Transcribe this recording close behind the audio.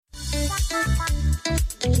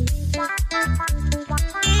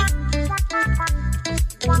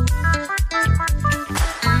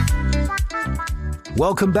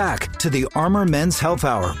Welcome back to the Armor Men's Health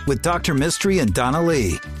Hour with Dr. Mistry and Donna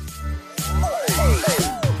Lee.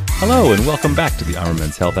 Hello, and welcome back to the Armor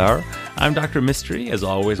Men's Health Hour. I'm Dr. Mistry, as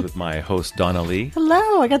always, with my host, Donna Lee.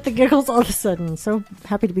 Hello, I got the giggles all of a sudden. So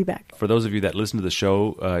happy to be back. For those of you that listen to the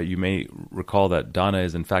show, you may recall that Donna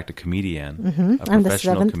is, in fact, a comedian, a I'm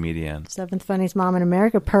professional the comedian. Seventh funniest mom in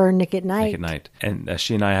America per Nick at Night. Nick at Night. And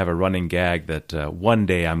she and I have a running gag that one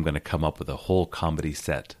day I'm going to come up with a whole comedy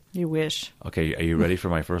set. You wish. Okay, are you ready for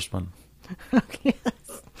my first one? Okay.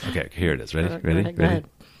 Okay, here it is. Ready? Go ahead.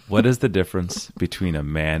 What is the difference between a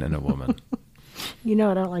man and a woman? You know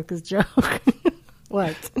I don't like this joke.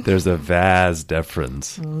 What? There's a vas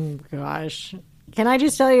deferens. Oh, gosh. Can I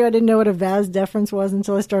just tell you I didn't know what a vas deferens was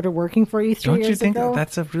until I started working for you 3 Don't years you think ago?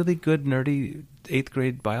 that's a really good, nerdy 8th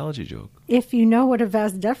grade biology joke? If you know what a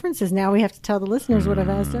vas deferens is, now we have to tell the listeners what a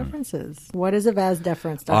vas deferens is. What is a vas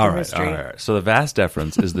deferens, Dr. Mistry? All right. So the vas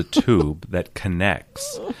deferens is the tube that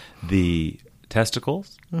connects the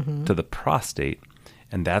testicles to the prostate,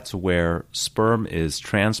 and that's where sperm is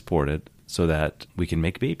transported so that we can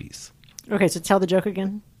make babies. Okay, so tell the joke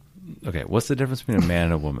again. Okay, what's the difference between a man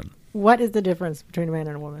and a woman? What is the difference between a man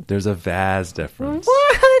and a woman? There's a vas deferens.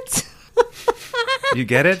 What? You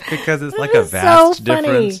get it? Because it's like That a is vast so funny.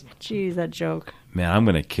 difference. Jeez, that joke. Man, I'm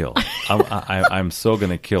going to kill. I'm so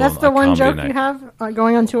going to kill. That's on the a one comedy joke night. you have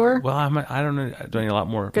going on tour? Well, I don't know. Do I need a lot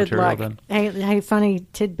more Good material luck. then? Hey, funny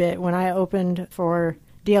tidbit. When I opened for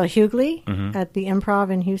D.L. Hughley at the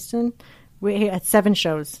Improv in Houston, we had 7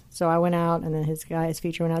 shows. So I went out, and then his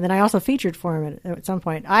feature went out. Then I also featured for him at some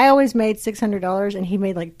point. I always made $600, and he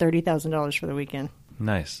made like $30,000 for the weekend.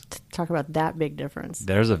 Nice. Talk about that big difference.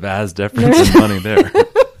 There's a vast difference in money there.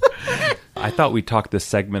 I thought we talked this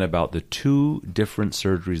segment about the 2 different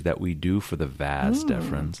surgeries that we do for the vas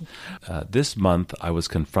deferens. This month, I was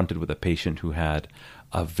confronted with a patient who had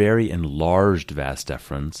a very enlarged vas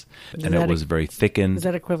deferens, and it was very thickened. Is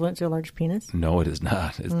that equivalent to a large penis? No, it is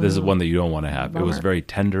not. This is one that you don't want to have. Bummer. It was very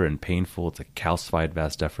tender and painful. It's a calcified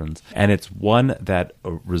vas deferens. And it's one that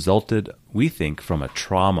resulted, we think, from a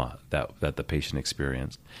trauma that the patient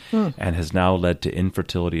experienced and has now led to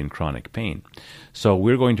infertility and chronic pain. So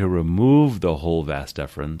we're going to remove the whole vas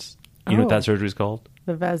deferens. You know what that surgery is called?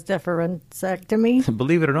 The vas deferensectomy?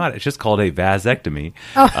 Believe it or not, it's just called a vasectomy.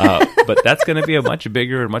 But that's going to be a much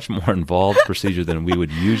bigger and much more involved procedure than we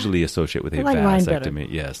would usually associate with a vasectomy.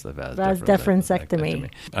 Yes, the vas deferensectomy.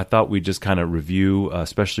 I thought we'd just kind of review,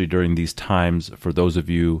 especially during these times, for those of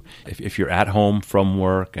you, if you're at home from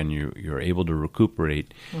work and you're able to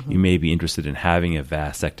recuperate, you may be interested in having a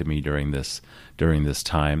vasectomy during this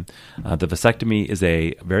time. The vasectomy is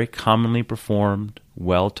a very commonly performed,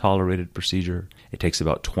 well-tolerated procedure. It takes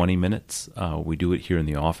about 20 minutes. We do it here in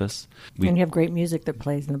the office. And you have great music that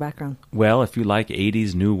plays in the background. Well, if you like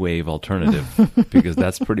 80s new wave alternative, because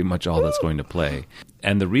that's pretty much all that's going to play.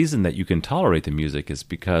 And the reason that you can tolerate the music is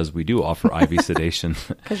because we do offer IV sedation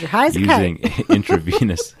Because your highs using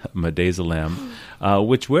intravenous midazolam,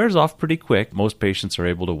 which wears off pretty quick. Most patients are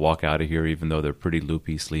able to walk out of here even though they're pretty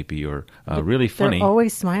loopy, sleepy, or really funny. They're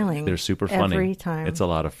always smiling. They're super funny. Every time. It's a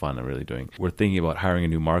lot of fun, I'm really doing. We're thinking about hiring a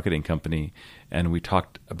new marketing company, and we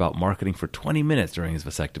talked about marketing for 20 minutes during his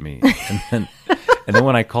vasectomy. And then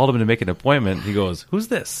when I called him to make an appointment, he goes, "Who's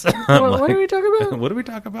this?" What are we talking about? What are we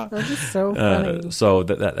talking about? That's just so funny. So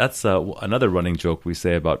that's another running joke we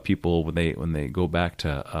say about people when they go back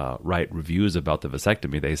to write reviews about the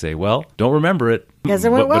vasectomy. They say, "Well, don't remember it, Because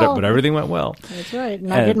it went well. but everything went well." That's right.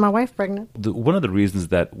 Not getting my wife pregnant. One of the reasons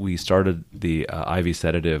that we started the IV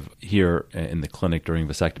sedative here in the clinic during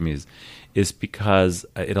vasectomies is because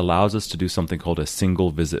it allows us to do something called a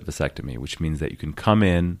single visit vasectomy, which means that you can come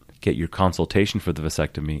in, get your consultation for the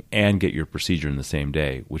vasectomy, and get your procedure in the same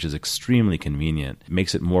day, which is extremely convenient. It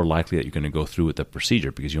makes it more likely that you're going to go through with the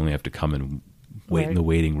procedure because you only have to come and wait in the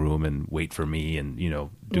waiting room and wait for me and,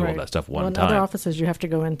 do all that stuff one time. In other offices, you have to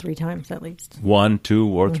go in 3 times at least. 1, 2,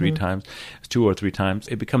 or 3 times. 2 or 3 times.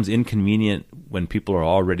 It becomes inconvenient when people are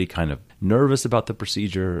already kind of nervous about the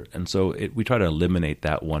procedure, and so we try to eliminate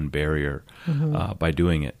that one barrier by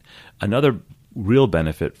doing it. Another real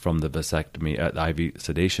benefit from the vasectomy, IV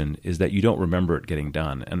sedation, is that you don't remember it getting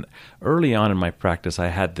done. And early on in my practice, I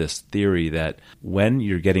had this theory that when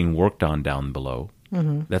you're getting worked on down below,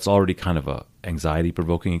 that's already kind of a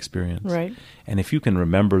anxiety-provoking experience. Right. And if you can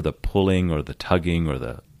remember the pulling or the tugging or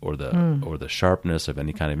the or the sharpness of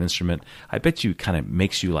any kind of instrument, I bet you kind of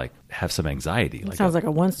makes you like have some anxiety. It sounds like a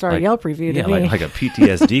 1-star Yelp review to me. like a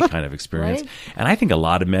PTSD kind of experience. Right? And I think a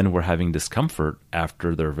lot of men were having discomfort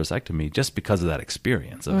after their vasectomy just because of that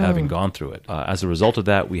experience of having gone through it. As a result of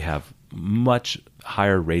that, we have much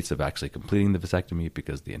higher rates of actually completing the vasectomy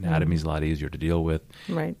because the anatomy is a lot easier to deal with.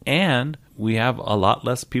 Right. And we have a lot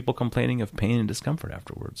less people complaining of pain and discomfort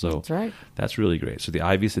afterwards. So that's right. That's really great. So the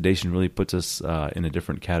IV sedation really puts us in a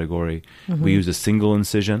different category. We use a single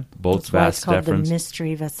incision, both vas deferens. It's called the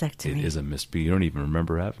Mistry vasectomy. It is a mystery. You don't even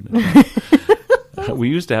remember having it. We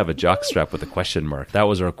used to have a jock strap with a question mark. That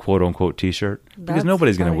was our quote-unquote T-shirt. Because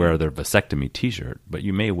nobody's going to wear their vasectomy T-shirt, but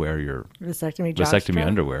you may wear your vasectomy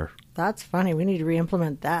underwear. That's funny. We need to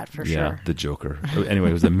re-implement that for sure. Yeah, the Joker. Anyway,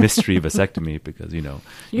 it was a mystery vasectomy because,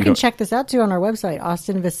 you can check this out, too, on our website,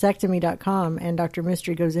 austinvasectomy.com, and Dr.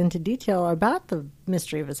 Mistry goes into detail about the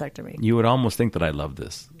mystery vasectomy. You would almost think that I love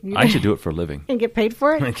this. I should do it for a living. And get paid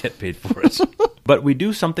for it? And get paid for it. But we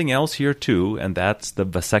do something else here, too, and that's the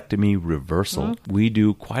vasectomy reversal. We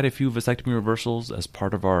do quite a few vasectomy reversals as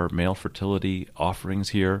part of our male fertility offerings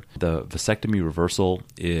here. The vasectomy reversal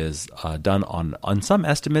is done on some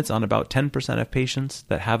estimates on about 10% of patients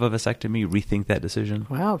that have a vasectomy rethink that decision.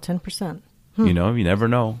 Wow, 10%. You never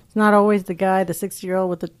know. It's not always the guy, the 60-year-old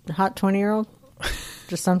with the hot 20-year-old.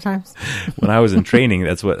 Just sometimes. When I was in training,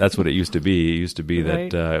 that's what it used to be. It used to be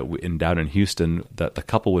that down in Houston, that the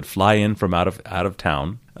couple would fly in from out of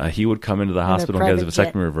town. He would come into the hospital and get his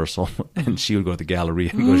vasectomy reversal, and she would go to the gallery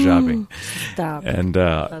and go shopping. Stop. And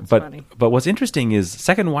that's funny. But what's interesting is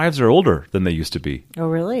second wives are older than they used to be. Oh,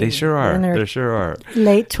 really? They sure are. They sure are.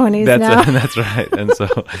 Late 20s now. That's right. And so,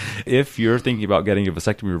 if you're thinking about getting a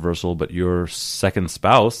vasectomy reversal, but your second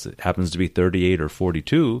spouse happens to be 38 or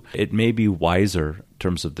 42, it may be wiser in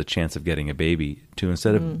terms of the chance of getting a baby to,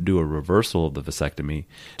 instead of do a reversal of the vasectomy,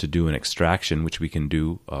 to do an extraction, which we can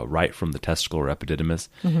do right from the testicle or epididymis,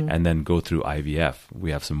 and then go through IVF.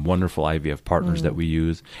 We have some wonderful IVF partners that we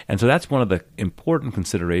use. And so that's one of the important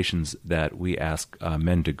considerations that we ask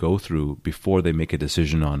men to go through before they make a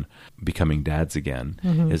decision on becoming dads again,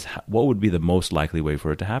 is what would be the most likely way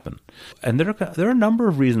for it to happen. And there are a number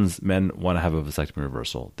of reasons men want to have a vasectomy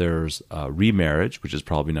reversal. There's remarriage, which is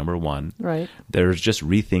probably number one. Right. There's just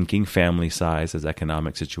rethinking family size as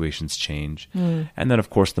economic situations change. And then, of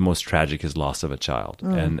course, the most tragic is loss of a child.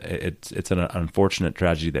 And it's an unfortunate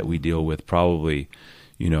tragedy that we deal with probably,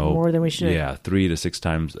 more than we should. Yeah, 3 to 6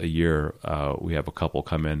 times a year. We have a couple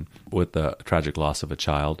come in with the tragic loss of a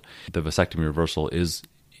child. The vasectomy reversal is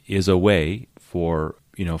a way for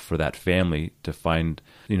that family to find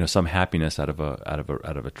some happiness out of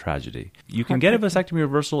a tragedy. You can get a vasectomy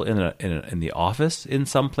reversal in the office in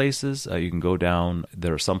some places. You can go down.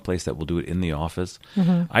 There are some places that will do it in the office.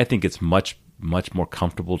 I think it's much more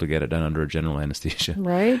comfortable to get it done under a general anesthesia,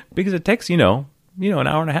 right? Because it takes an hour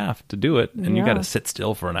and a half to do it, and you got to sit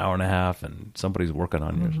still for an hour and a half, and somebody's working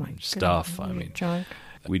on your stuff.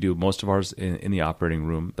 We do most of ours in the operating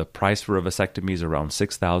room. The price for a vasectomy is around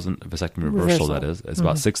 $6,000. Vasectomy reversal, that is. It's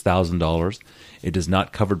about $6,000. It is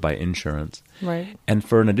not covered by insurance. Right. And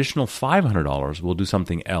for an additional $500, we'll do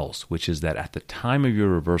something else, which is that at the time of your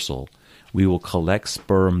reversal, we will collect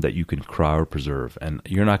sperm that you can cryopreserve, and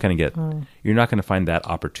you're not going to find that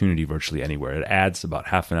opportunity virtually anywhere. It adds about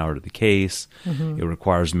half an hour to the case. It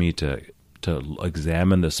requires me to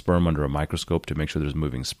examine the sperm under a microscope to make sure there's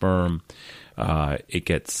moving sperm. It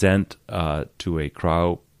gets sent to a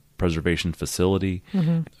cryopreservation facility.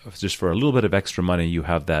 Just for a little bit of extra money, you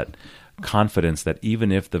have that confidence that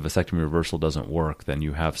even if the vasectomy reversal doesn't work, then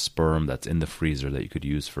you have sperm that's in the freezer that you could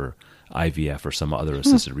use for IVF or some other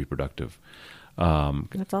assisted reproductive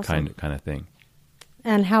that's awesome. kind of thing.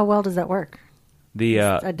 And how well does that work?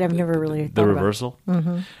 I've never really thought the reversal.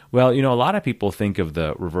 Well, a lot of people think of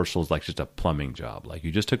the reversal as like just a plumbing job. Like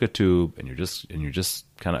you just took a tube and you're just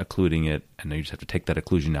kind of occluding it, and then you just have to take that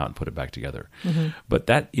occlusion out and put it back together. But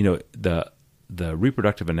that the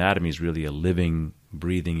reproductive anatomy is really a living,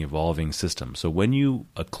 breathing, evolving system. So when you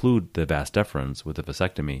occlude the vas deferens with a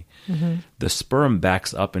vasectomy, the sperm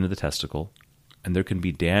backs up into the testicle, and there can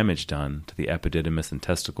be damage done to the epididymis and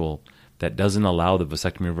testicle that doesn't allow the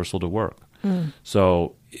vasectomy reversal to work.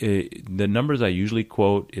 So the numbers I usually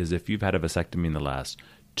quote is if you've had a vasectomy in the last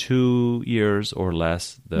 2 years or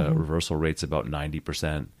less, the reversal rate's about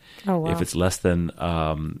 90%. Oh, wow. If it's less than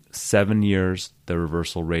 7 years, the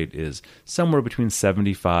reversal rate is somewhere between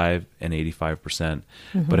 75 and 85%.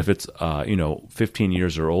 But if it's 15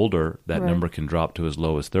 years or older, that number can drop to as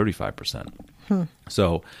low as 35%.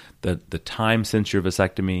 So the time since your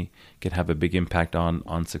vasectomy can have a big impact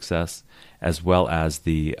on success, as well as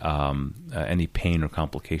the any pain or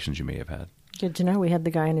complications you may have had. Good to know. We had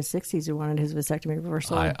the guy in his 60s who wanted his vasectomy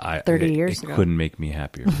reversal 30 years ago. It couldn't make me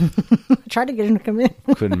happier. Tried to get him to come in.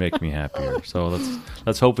 Couldn't make me happier. So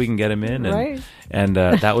let's hope we can get him in. And, right. And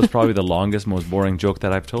that was probably the longest, most boring joke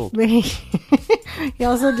that I've told. He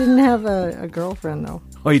also didn't have a girlfriend, though.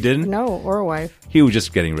 Oh, he didn't? No, or a wife. He was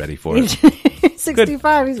just getting ready for it.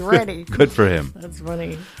 65, he's ready. Good for him. That's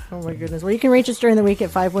funny. Oh, my goodness. Well, you can reach us during the week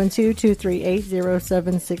at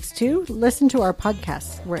 512-238-0762. Listen to our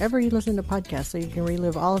podcasts, wherever you listen to podcasts, so you can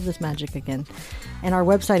relive all of this magic again. And our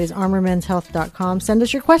website is armormenshealth.com. Send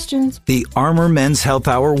us your questions. The Armor Men's Health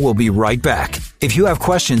Hour will be right back. If you have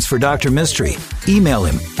questions for Dr. Mistry, email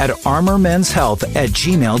him at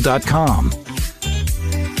armormenshealth@gmail.com.